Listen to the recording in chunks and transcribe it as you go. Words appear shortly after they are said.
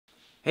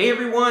Hey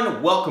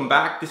everyone, welcome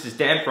back. This is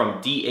Dan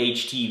from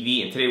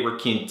DHTV and today we're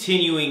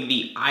continuing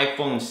the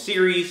iPhone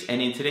series,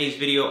 and in today's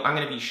video I'm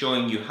going to be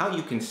showing you how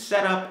you can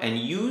set up and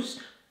use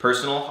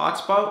personal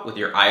hotspot with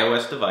your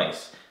iOS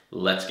device.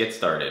 Let's get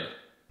started.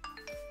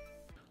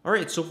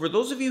 Alright, so for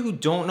those of you who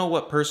don't know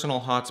what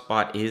personal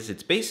hotspot is,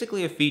 it's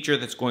basically a feature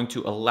that's going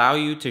to allow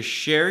you to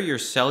share your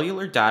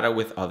cellular data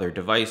with other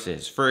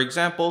devices. For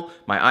example,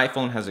 my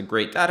iPhone has a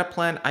great data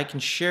plan. I can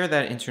share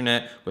that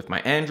internet with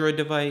my Android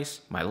device,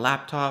 my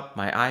laptop,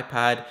 my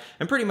iPad,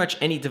 and pretty much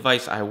any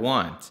device I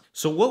want.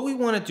 So what we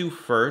want to do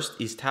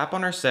first is tap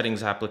on our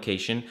settings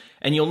application,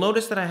 and you'll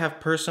notice that I have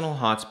personal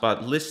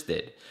hotspot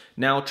listed.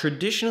 Now,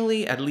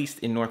 traditionally, at least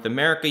in North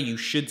America, you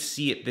should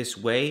see it this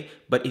way,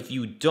 but if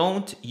you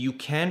don't, you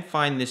can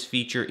find this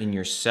feature in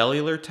your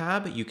cellular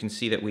tab. You can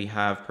see that we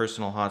have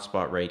personal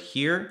hotspot right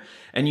here,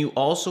 and you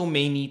also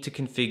may need to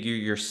configure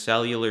your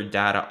cellular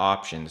data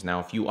options.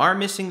 Now, if you are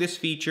missing this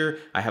feature,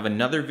 I have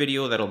another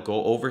video that'll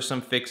go over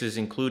some fixes,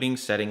 including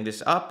setting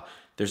this up.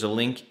 There's a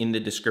link in the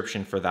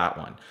description for that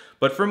one.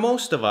 But for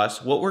most of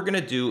us, what we're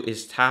gonna do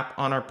is tap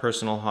on our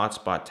personal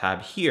hotspot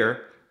tab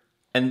here,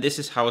 and this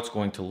is how it's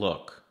going to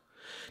look.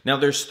 Now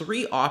there's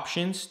three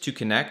options to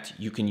connect.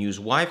 You can use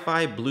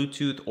Wi-Fi,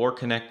 Bluetooth, or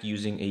connect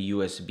using a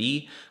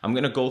USB. I'm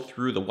gonna go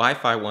through the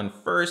Wi-Fi one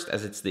first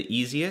as it's the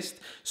easiest.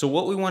 So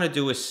what we wanna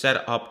do is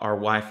set up our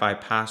Wi-Fi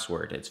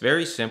password. It's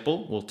very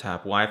simple. We'll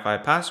tap Wi-Fi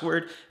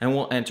password and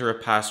we'll enter a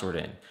password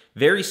in.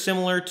 Very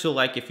similar to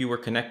like if you were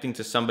connecting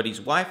to somebody's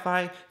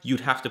Wi-Fi,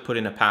 you'd have to put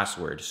in a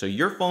password. So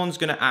your phone's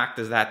gonna act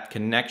as that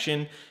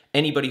connection.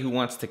 Anybody who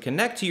wants to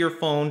connect to your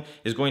phone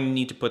is going to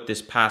need to put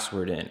this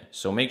password in.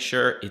 So make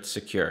sure it's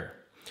secure.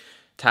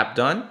 Tap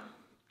done,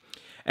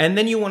 and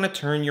then you want to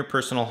turn your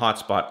personal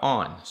hotspot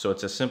on. So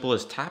it's as simple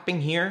as tapping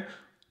here.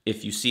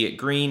 If you see it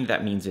green,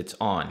 that means it's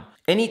on.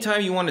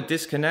 Anytime you want to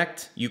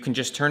disconnect, you can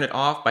just turn it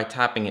off by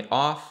tapping it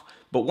off.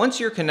 But once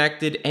you're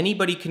connected,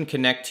 anybody can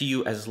connect to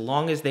you as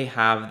long as they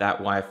have that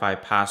Wi-Fi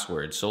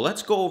password. So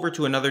let's go over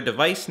to another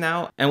device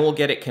now, and we'll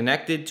get it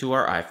connected to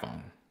our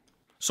iPhone.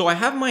 So I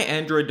have my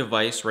Android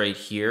device right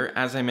here.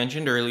 As I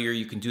mentioned earlier,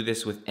 you can do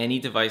this with any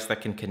device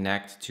that can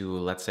connect to,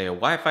 let's say, a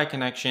Wi-Fi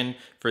connection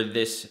for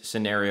this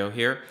scenario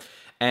here.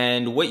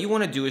 And what you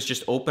want to do is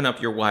just open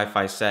up your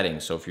Wi-Fi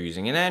settings. So if you're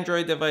using an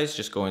Android device,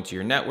 just go into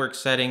your network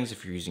settings.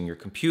 If you're using your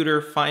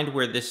computer, find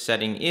where this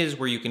setting is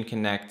where you can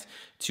connect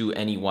to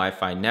any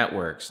Wi-Fi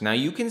networks. Now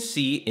you can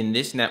see in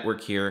this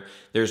network here,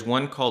 there's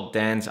one called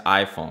Dan's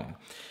iPhone.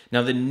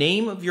 Now the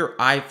name of your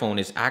iPhone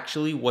is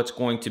actually what's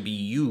going to be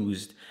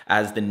used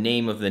as the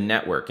name of the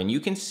network. And you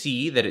can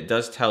see that it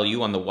does tell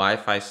you on the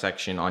Wi-Fi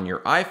section on your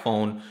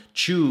iPhone,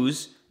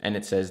 choose, and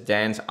it says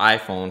Dan's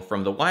iPhone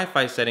from the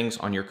Wi-Fi settings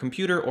on your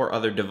computer or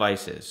other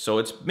devices. So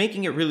it's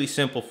making it really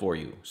simple for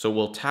you. So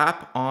we'll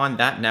tap on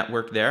that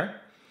network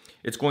there.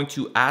 It's going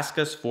to ask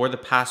us for the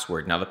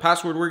password. Now the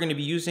password we're going to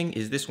be using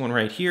is this one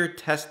right here,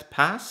 test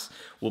pass.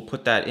 We'll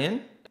put that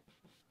in.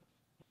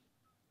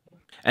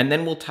 And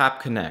then we'll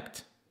tap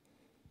connect.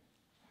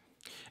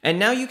 And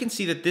now you can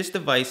see that this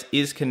device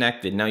is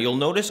connected. Now you'll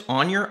notice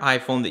on your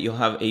iPhone that you'll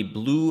have a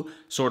blue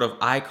sort of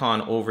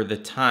icon over the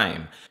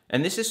time.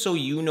 And this is so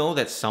you know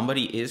that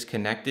somebody is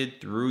connected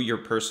through your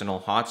personal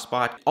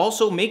hotspot.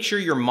 Also, make sure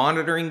you're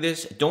monitoring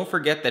this. Don't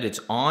forget that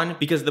it's on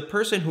because the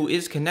person who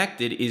is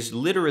connected is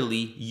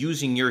literally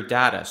using your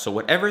data. So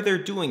whatever they're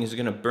doing is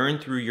gonna burn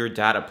through your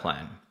data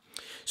plan.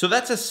 So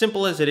that's as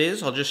simple as it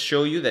is. I'll just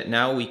show you that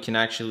now we can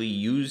actually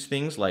use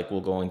things like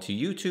we'll go into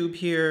YouTube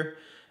here,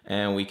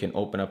 and we can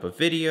open up a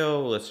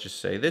video. Let's just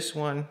say this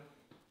one.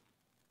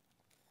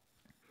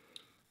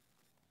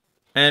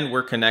 And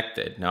we're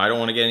connected. Now I don't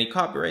want to get any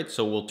copyright,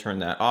 so we'll turn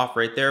that off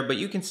right there, but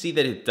you can see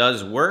that it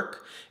does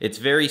work. It's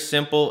very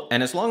simple,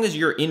 and as long as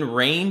you're in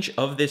range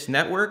of this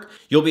network,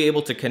 you'll be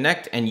able to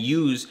connect and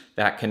use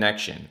that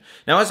connection.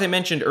 Now, as I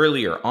mentioned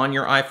earlier, on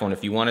your iPhone,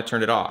 if you want to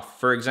turn it off,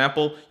 for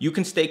example, you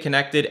can stay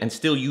connected and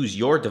still use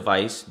your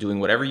device, doing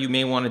whatever you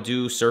may want to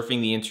do,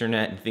 surfing the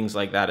internet and things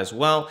like that as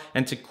well.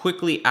 And to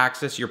quickly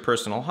access your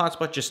personal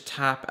hotspot, just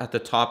tap at the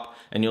top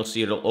and you'll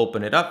see it'll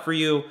open it up for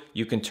you.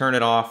 You can turn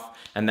it off,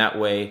 and that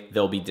way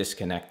they'll be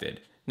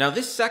disconnected. Now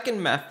this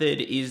second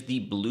method is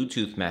the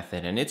Bluetooth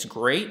method, and it's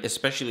great,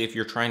 especially if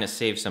you're trying to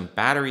save some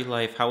battery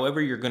life. However,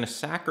 you're going to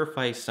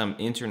sacrifice some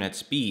internet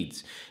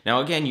speeds. Now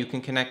again, you can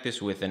connect this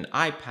with an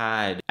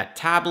iPad, a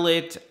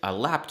tablet, a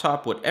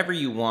laptop, whatever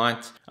you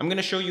want. I'm going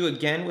to show you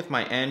again with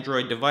my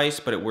Android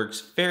device, but it works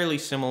fairly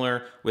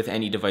similar with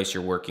any device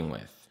you're working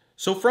with.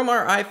 So from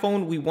our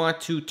iPhone, we want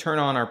to turn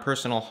on our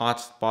personal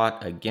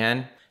hotspot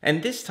again.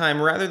 And this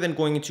time, rather than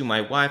going into my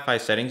Wi-Fi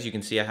settings, you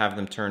can see I have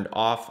them turned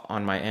off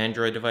on my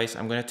Android device.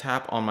 I'm going to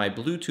tap on my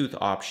Bluetooth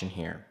option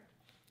here.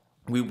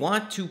 We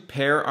want to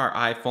pair our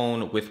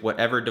iPhone with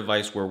whatever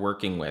device we're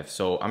working with.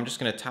 So I'm just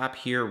going to tap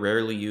here,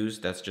 rarely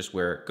used. That's just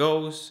where it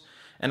goes.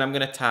 And I'm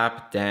going to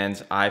tap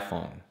Dan's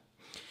iPhone.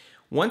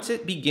 Once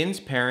it begins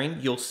pairing,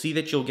 you'll see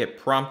that you'll get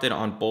prompted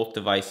on both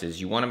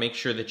devices. You want to make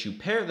sure that you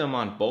pair them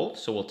on both.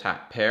 So we'll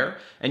tap pair.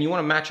 And you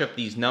want to match up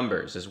these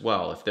numbers as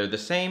well. If they're the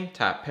same,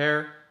 tap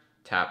pair.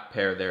 Tap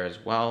pair there as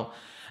well.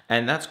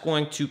 And that's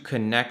going to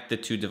connect the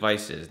two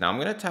devices. Now I'm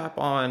going to tap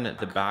on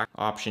the back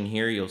option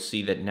here. You'll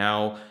see that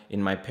now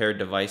in my paired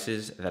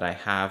devices that I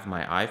have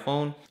my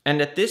iPhone.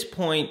 And at this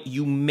point,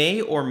 you may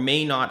or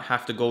may not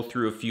have to go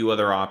through a few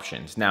other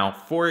options. Now,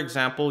 for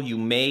example, you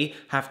may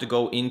have to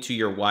go into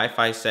your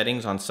Wi-Fi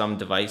settings on some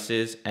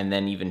devices and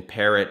then even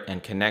pair it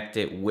and connect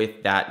it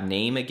with that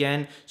name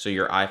again. So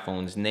your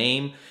iPhone's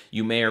name,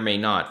 you may or may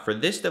not. For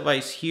this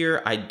device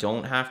here, I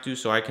don't have to,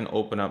 so I can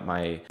open up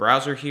my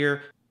browser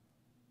here.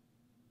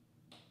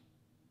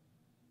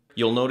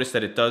 You'll notice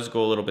that it does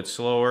go a little bit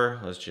slower.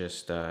 Let's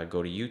just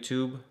go to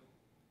YouTube.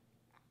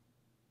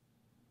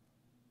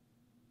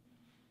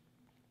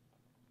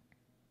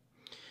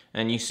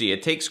 And you see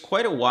it takes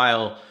quite a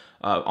while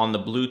on the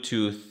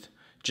Bluetooth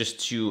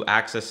just to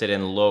access it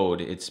and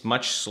load. It's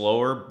much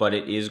slower, but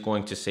it is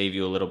going to save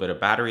you a little bit of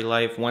battery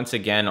life. Once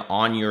again,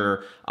 on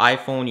your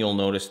iPhone, you'll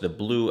notice the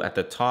blue at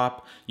the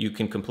top. You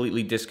can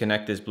completely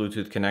disconnect this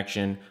Bluetooth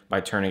connection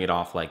by turning it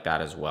off like that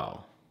as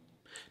well.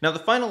 Now the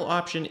final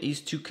option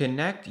is to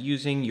connect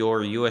using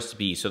your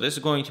USB. So this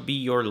is going to be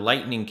your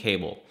lightning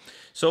cable.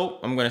 So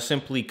I'm going to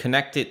simply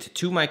connect it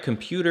to my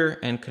computer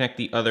and connect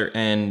the other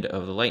end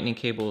of the lightning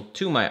cable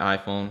to my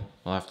iPhone.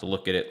 I'll have to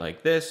look at it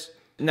like this.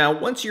 Now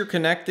once you're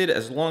connected,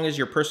 as long as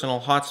your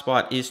personal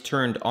hotspot is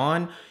turned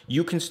on,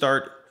 you can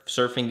start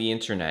surfing the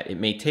internet. It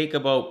may take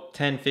about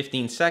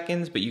 10-15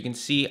 seconds, but you can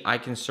see I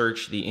can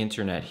search the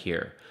internet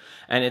here.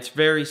 And it's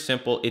very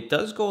simple. It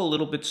does go a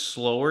little bit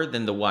slower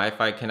than the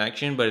Wi-Fi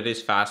connection, but it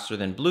is faster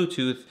than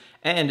Bluetooth.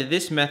 And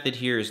this method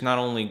here is not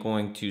only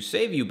going to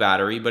save you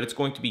battery, but it's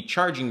going to be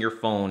charging your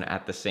phone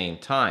at the same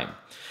time.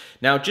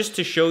 Now, just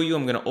to show you,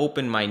 I'm going to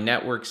open my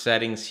network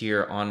settings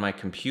here on my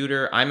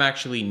computer. I'm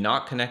actually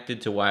not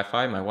connected to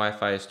Wi-Fi. My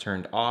Wi-Fi is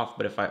turned off,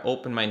 but if I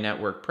open my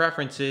network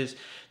preferences,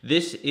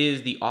 this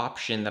is the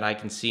option that I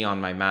can see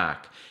on my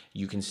Mac.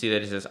 You can see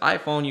that it says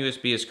iPhone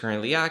USB is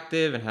currently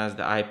active and has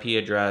the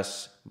IP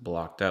address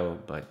blocked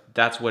out, but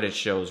that's what it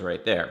shows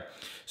right there.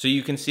 So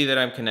you can see that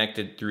I'm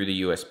connected through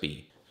the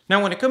USB.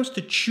 Now, when it comes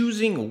to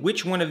choosing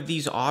which one of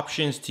these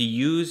options to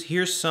use,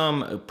 here's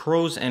some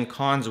pros and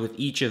cons with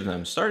each of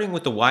them. Starting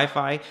with the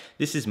Wi-Fi,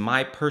 this is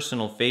my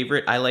personal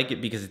favorite. I like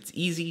it because it's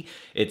easy,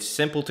 it's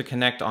simple to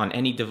connect on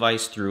any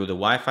device through the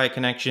Wi-Fi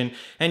connection,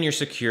 and you're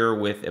secure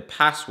with a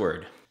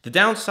password. The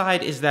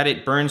downside is that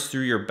it burns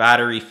through your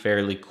battery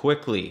fairly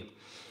quickly.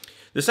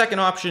 The second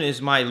option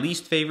is my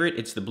least favorite.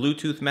 It's the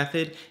Bluetooth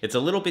method. It's a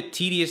little bit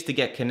tedious to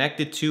get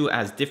connected to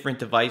as different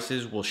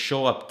devices will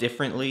show up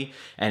differently,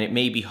 and it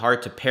may be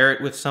hard to pair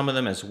it with some of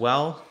them as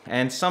well.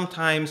 And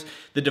sometimes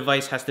the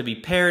device has to be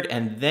paired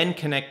and then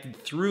connected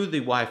through the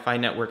Wi-Fi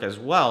network as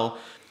well.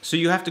 So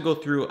you have to go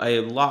through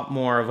a lot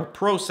more of a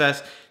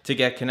process to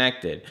get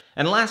connected.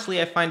 And lastly,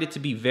 I find it to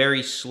be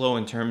very slow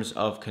in terms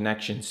of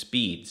connection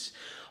speeds.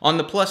 On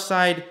the plus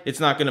side, it's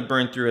not going to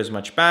burn through as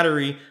much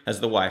battery as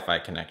the Wi-Fi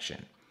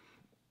connection.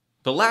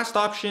 The last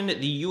option,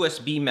 the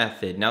USB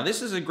method. Now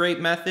this is a great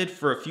method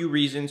for a few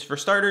reasons. For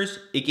starters,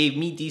 it gave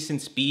me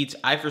decent speeds.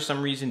 I, for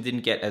some reason,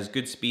 didn't get as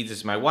good speeds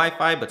as my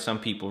Wi-Fi, but some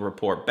people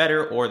report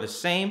better or the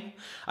same.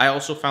 I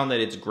also found that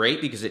it's great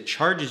because it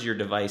charges your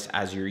device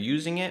as you're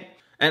using it.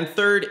 And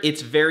third,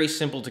 it's very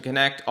simple to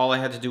connect. All I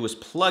had to do was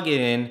plug it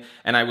in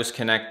and I was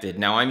connected.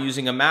 Now I'm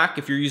using a Mac.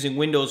 If you're using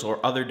Windows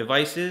or other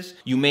devices,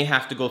 you may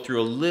have to go through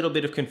a little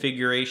bit of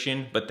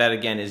configuration, but that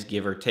again is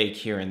give or take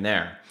here and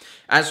there.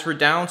 As for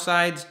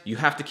downsides, you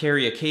have to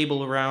carry a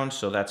cable around,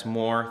 so that's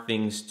more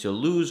things to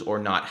lose or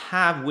not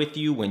have with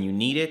you when you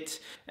need it.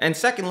 And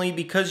secondly,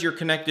 because you're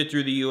connected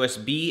through the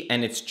USB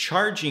and it's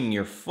charging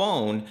your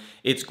phone,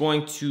 it's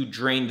going to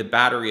drain the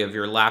battery of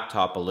your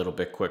laptop a little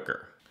bit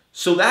quicker.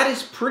 So that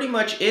is pretty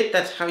much it.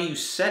 That's how you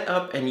set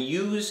up and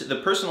use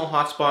the personal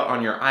hotspot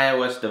on your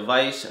iOS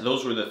device.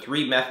 Those were the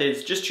 3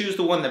 methods. Just choose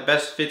the one that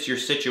best fits your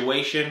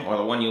situation or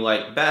the one you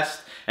like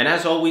best. And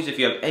as always, if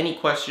you have any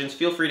questions,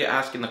 feel free to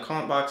ask in the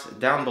comment box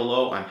down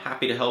below. I'm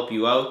happy to help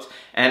you out.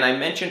 And I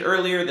mentioned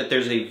earlier that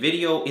there's a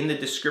video in the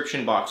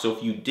description box. So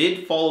if you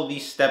did follow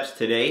these steps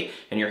today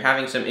and you're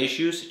having some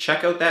issues,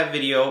 check out that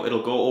video.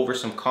 It'll go over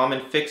some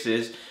common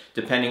fixes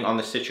depending on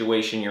the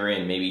situation you're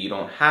in. Maybe you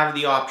don't have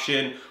the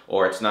option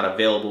or it's not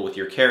available with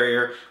your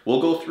carrier.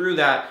 We'll go through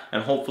that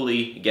and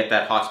hopefully get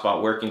that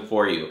hotspot working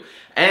for you.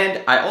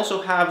 And I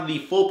also have the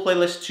full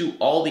playlist to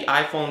all the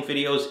iPhone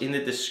videos in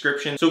the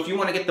description. So if you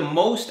want to get the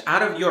most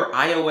out of your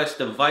iOS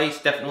device,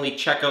 definitely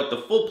check out the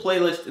full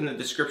playlist in the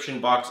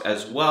description box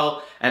as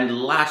well.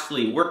 And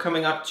lastly, we're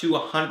coming up to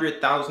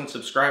 100,000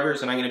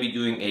 subscribers and I'm going to be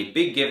doing a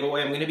big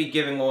giveaway. I'm going to be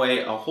giving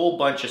away a whole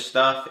bunch of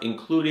stuff,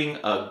 including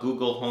a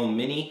Google Home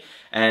Mini.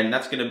 And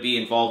that's going to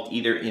be involved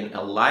either in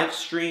a live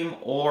stream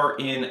or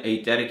in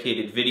a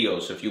dedicated video.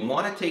 So if you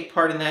want to take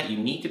part in that, you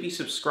need to be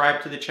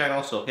subscribed to the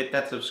channel. So hit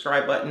that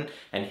subscribe button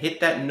and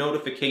hit that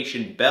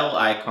notification bell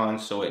icon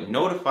so it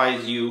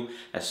notifies you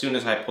as soon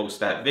as I post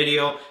that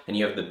video, and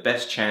you have the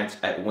best chance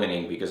at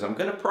winning, because I'm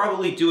going to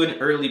probably do an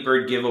early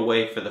bird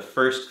giveaway for the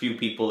first few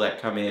people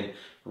that come in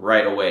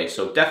right away.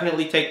 So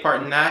definitely take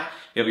part in that.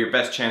 You have your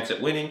best chance at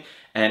winning.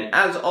 And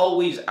as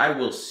always, I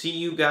will see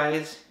you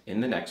guys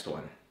in the next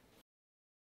one.